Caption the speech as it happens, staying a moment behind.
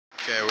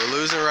Okay, we're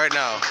losing right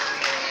now.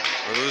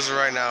 We're losing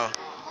right now.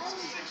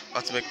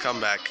 About to make a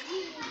comeback.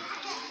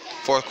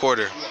 Fourth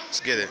quarter. Let's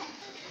get it.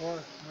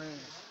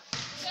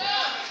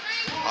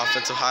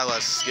 Offensive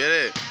highlights. Let's get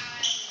it.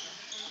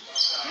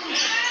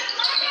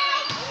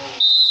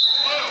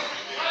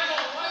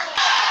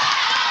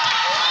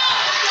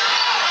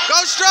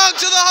 Go strong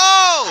to the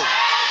hole.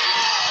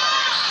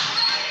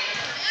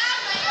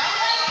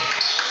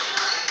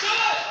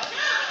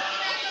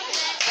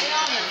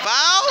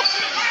 Foul?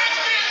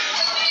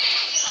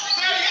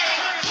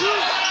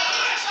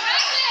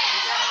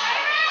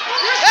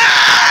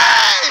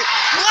 Hey!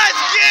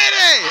 Let's get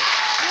it!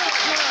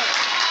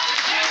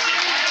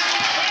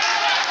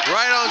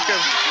 Right on, Kim.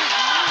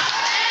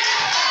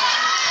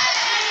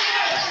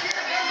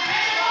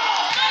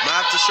 I'm gonna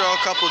have to show a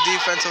couple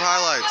defensive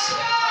highlights.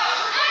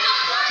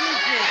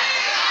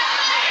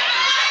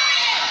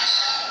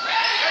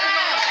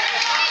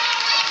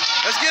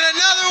 Let's get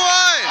another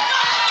one!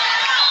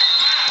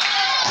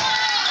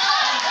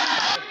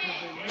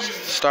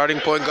 Starting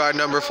point guard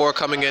number 4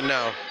 coming in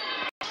now.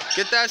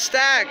 Get that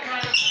stack.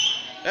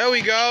 There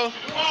we go.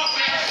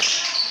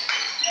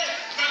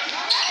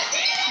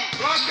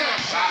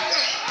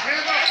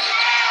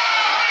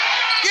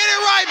 Get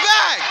it right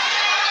back.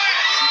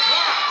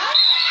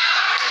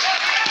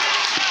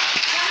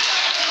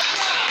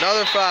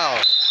 Another foul.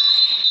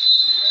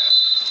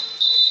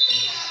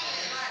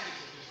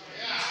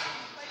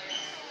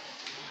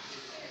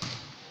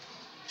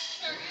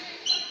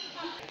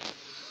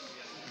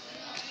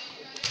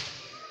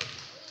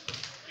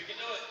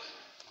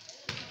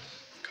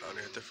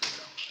 Connor hit the free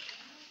throw.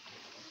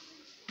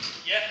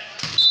 Yeah.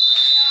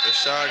 Good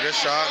shot, good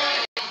shot.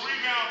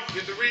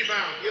 Get the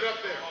rebound, get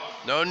up there.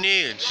 No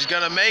need, she's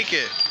gonna make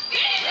it.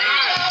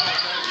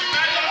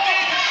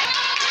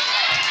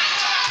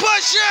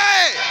 Push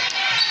it!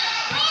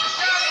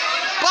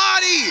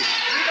 Body!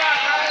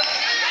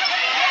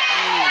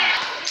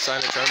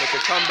 Sidener trying to make a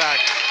comeback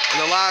in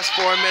the last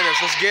 4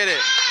 minutes. Let's get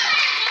it.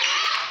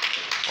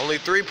 Only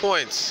 3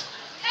 points.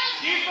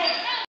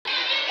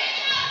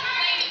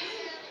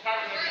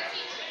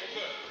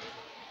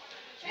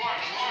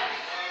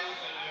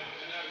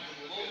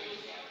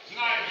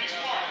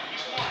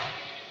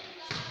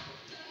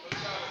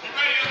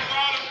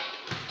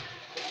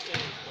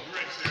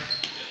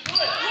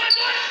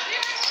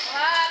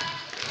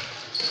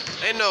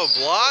 Ain't no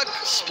block.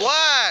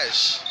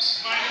 Splash.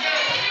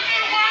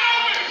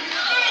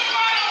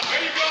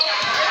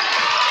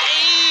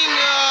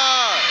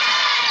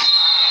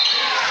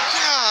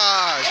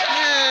 Gosh,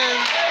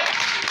 man.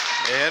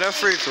 And a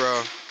free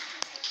throw.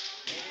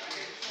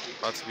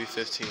 About to be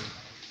 15.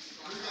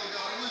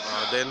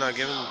 They're not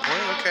giving the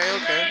point? Okay,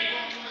 okay.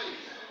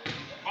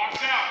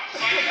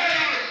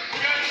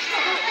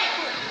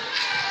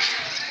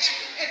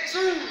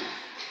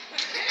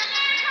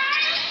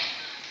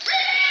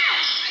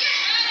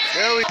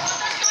 There we go.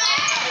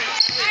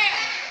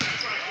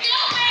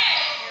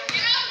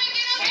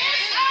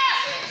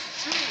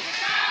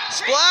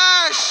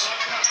 Splash!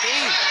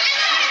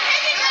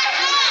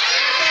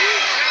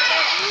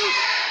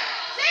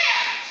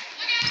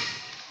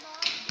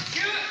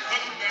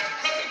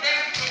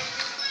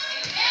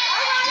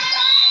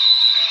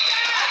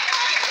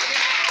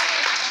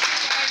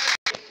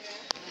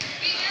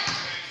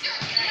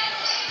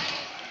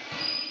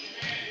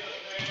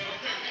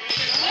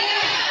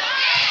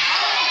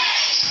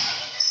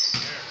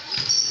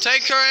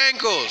 Take her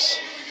ankles.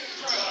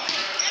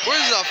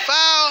 Where's the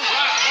foul?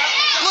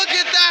 Look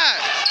at that.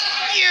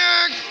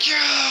 Yeah,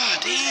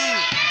 God,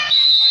 damn.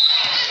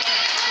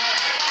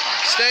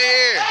 Stay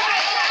here.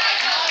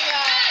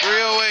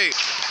 308.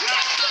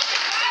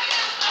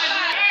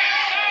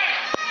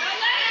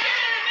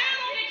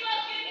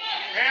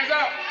 Hands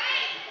up.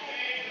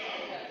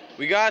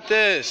 We got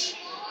this.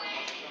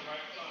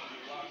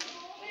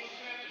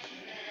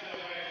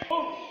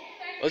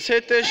 Let's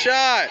hit this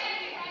shot.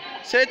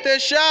 Let's hit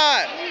this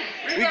shot.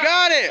 We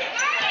got it.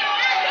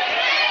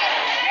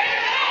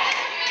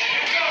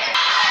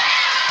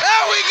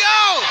 There we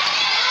go.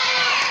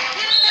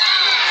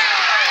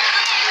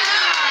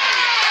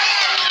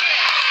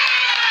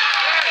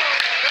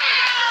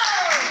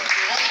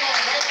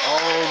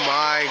 Oh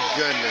my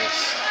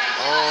goodness.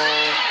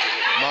 Oh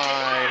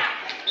my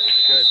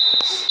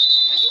goodness.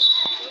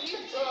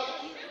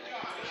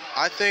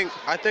 I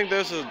think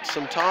there's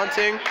some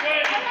taunting.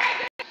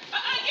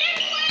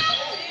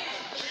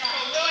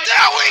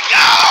 There we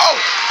go!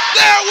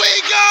 There we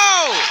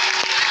go!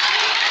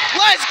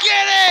 Let's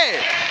get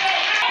it!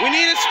 We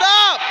need to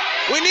stop!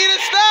 We need to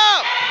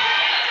stop!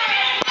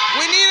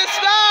 We need to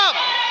stop!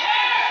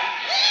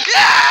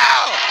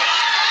 Yeah!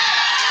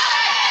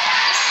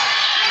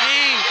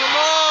 Dean, come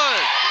on!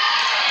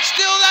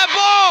 Steal that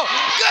ball!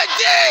 Good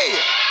D!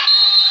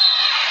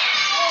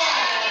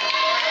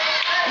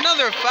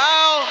 Another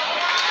foul?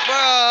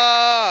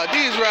 Bruh,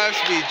 these refs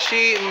be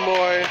cheating,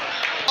 boy.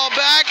 Ball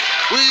back.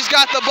 We just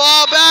got the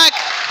ball back.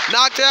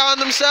 Knocked it on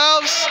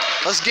themselves.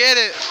 Let's get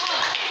it.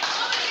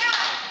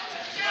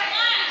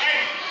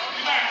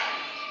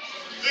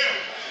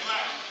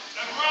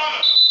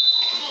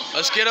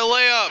 Let's get a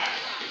layup.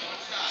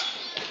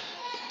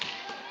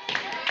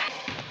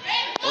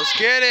 Let's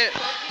get it.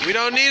 We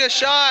don't need a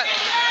shot.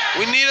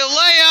 We need a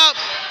layup.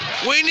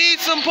 We need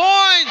some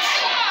points.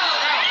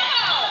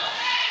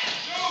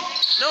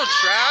 No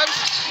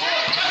traps.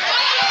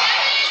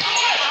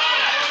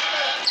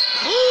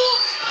 Ooh.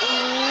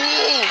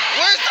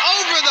 Where's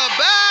over the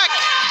back?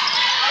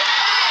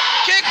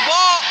 Kick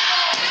ball.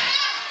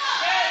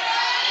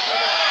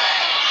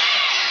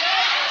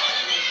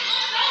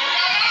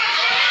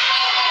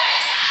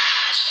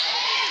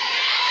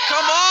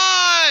 Come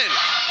on.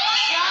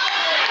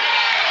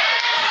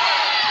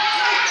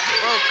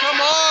 Bro,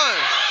 come on.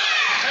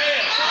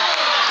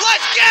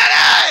 Let's get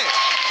it.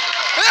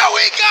 There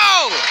we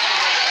go.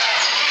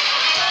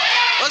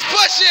 Let's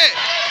push it.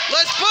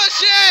 Let's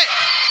push it.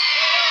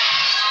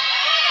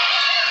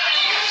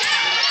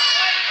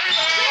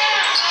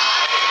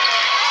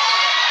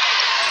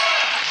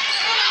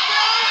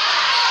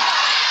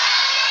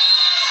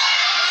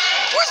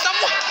 Where's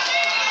someone?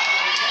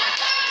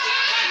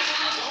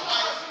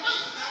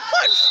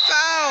 What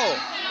foul?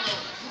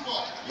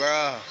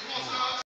 Bruh.